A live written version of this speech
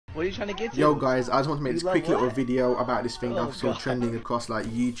What are you trying to get to? Yo guys, I just want to make this quick little video about this thing I saw God. trending across like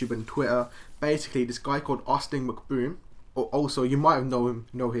YouTube and Twitter. Basically, this guy called Austin McBroom, or also you might have know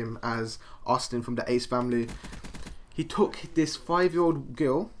him as Austin from the Ace Family. He took this 5-year-old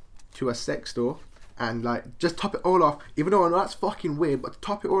girl to a sex store and like just top it all off. Even though I know that's fucking weird, but to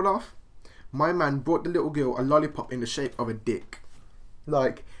top it all off, my man brought the little girl a lollipop in the shape of a dick.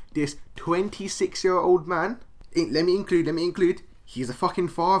 Like this 26-year-old man. Let me include. He's a fucking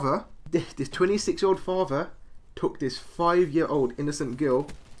father. This 26-year-old father took this 5-year-old innocent girl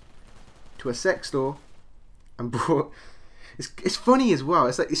to a sex store and brought. It's funny as well.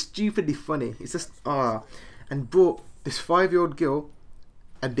 It's like it's stupidly funny. It's just and brought this 5-year-old girl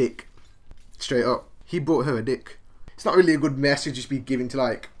a dick. Straight up, he brought her a dick. It's not really a good message to be giving to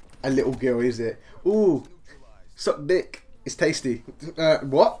like a little girl, is it? Ooh, suck dick. It's tasty.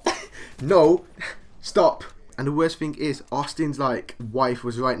 What? No, stop. And the worst thing is, Austin's like wife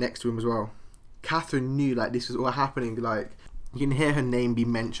was right next to him as well. Catherine knew like this was all happening. Like you can hear her name be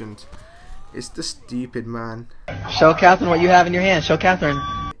mentioned. It's just stupid, man. Show Catherine what you have in your hand. Show Catherine.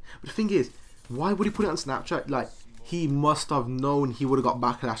 But the thing is, why would he put it on Snapchat? Like he must have known he would have got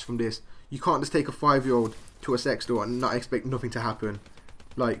backlash from this. You can't just take a 5-year-old to a sex store and not expect nothing to happen.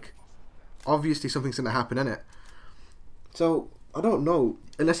 Like obviously something's gonna happen, innit? So I don't know,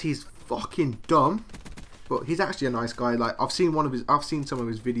 unless he's fucking dumb. But he's actually a nice guy. Like I've seen some of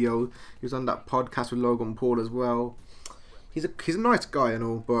his videos. He was on that podcast with Logan Paul as well. He's a nice guy and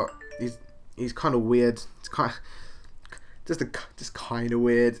all, but he's kind of weird. It's kind just kind of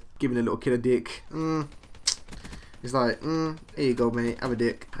weird. Giving a little kid a dick. He's like, here you go, mate. Have a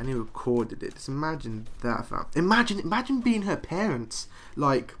dick. And he recorded it. Just imagine that, fam. Imagine being her parents.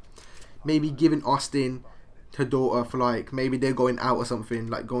 Like maybe giving Austin her daughter for like maybe they're going out or something,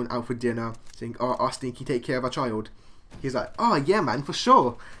 like going out for dinner, saying, oh Austin, can you take care of our child? He's like, oh yeah man, for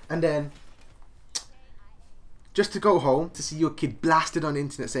sure. And then just to go home to see your kid blasted on the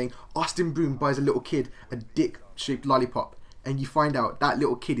internet saying Austin Broom buys a little kid a dick shaped lollipop, and you find out that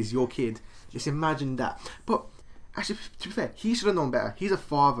little kid is your kid. Just imagine that. But actually, to be fair, he should have known better. He's a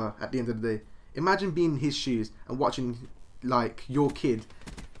father at the end of the day. Imagine being in his shoes and watching like your kid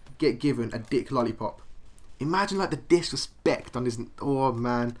get given a dick lollipop. Imagine like the disrespect on his. Oh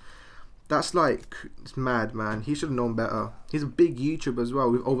man, that's like, it's mad, man. He should have known better. He's a big YouTuber as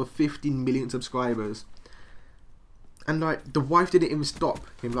well with over 15 million subscribers. And like the wife didn't even stop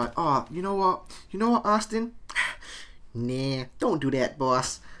him. Like, you know what, Austin? Nah, don't do that,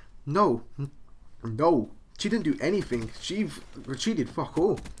 boss. No, she didn't do anything. She did fuck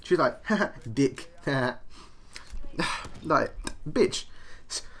all. She's like, dick. Like, bitch.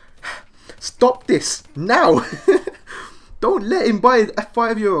 Stop this now. Don't let him buy a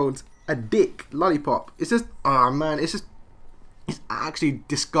 5-year-old a dick lollipop. It's just, man, it's actually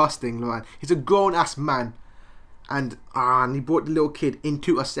disgusting, man. He's a grown-ass man, and he brought the little kid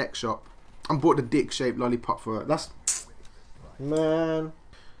into a sex shop and bought the dick-shaped lollipop for her. That's, man.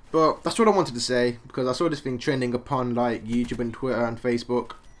 But that's what I wanted to say, because I saw this thing trending upon like YouTube and Twitter and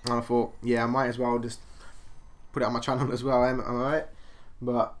Facebook, and I thought, yeah, I might as well just put it on my channel as well. Alright,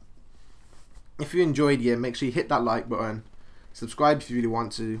 but if you enjoyed, yeah, make sure you hit that like button. Subscribe if you really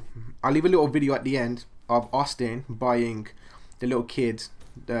want to. I'll leave a little video at the end of Austin buying the little kid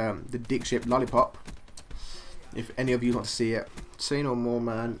the dick-shaped lollipop. If any of you want to see it, say no more,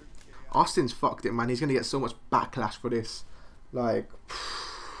 man. Austin's fucked it, man. He's gonna get so much backlash for this. Like,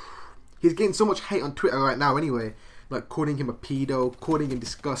 he's getting so much hate on Twitter right now. Anyway, like calling him a pedo, calling him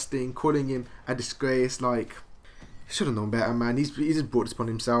disgusting, calling him a disgrace. Like, he should have known better, man. He just brought this upon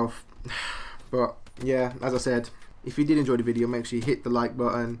himself. But yeah, as I said, if you did enjoy the video, make sure you hit the like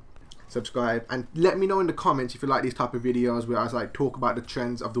button, subscribe, and let me know in the comments if you like these type of videos where I like talk about the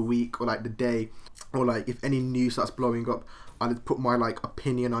trends of the week or like the day, or like if any news starts blowing up, I'll put my like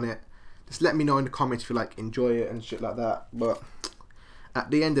opinion on it. Just let me know in the comments if you like enjoy it and shit like that. But at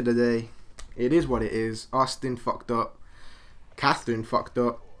the end of the day, it is what it is. Austin fucked up, Catherine fucked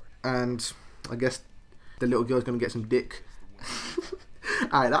up, and I guess the little girl's gonna get some dick.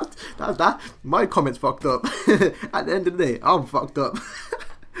 Alright, that. My comments fucked up. At the end of the day, I'm fucked up.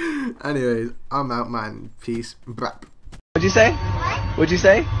 Anyways, I'm out, man. Peace. BRAAP. What'd you say? What'd you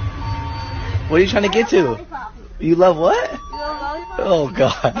say? What are you trying to get to? You love what? Oh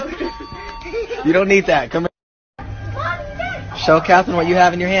god. You don't need that. Come here. Show Catherine what you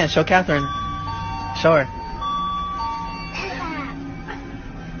have in your hand. Show Catherine. Show her.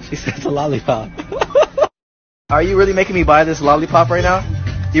 She says a lollipop. Are you really making me buy this lollipop right now?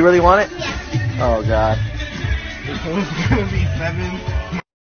 You really want it? Yeah. Oh god. This one's gonna be 7.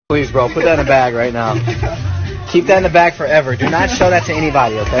 Please, bro, put that in a bag right now. Keep that in the bag forever. Do not show that to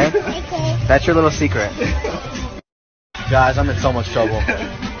anybody, okay? That's your little secret. Guys, I'm in so much trouble.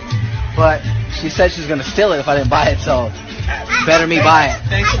 But she said she's gonna steal it if I didn't buy it, so better me buy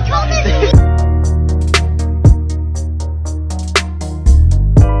it.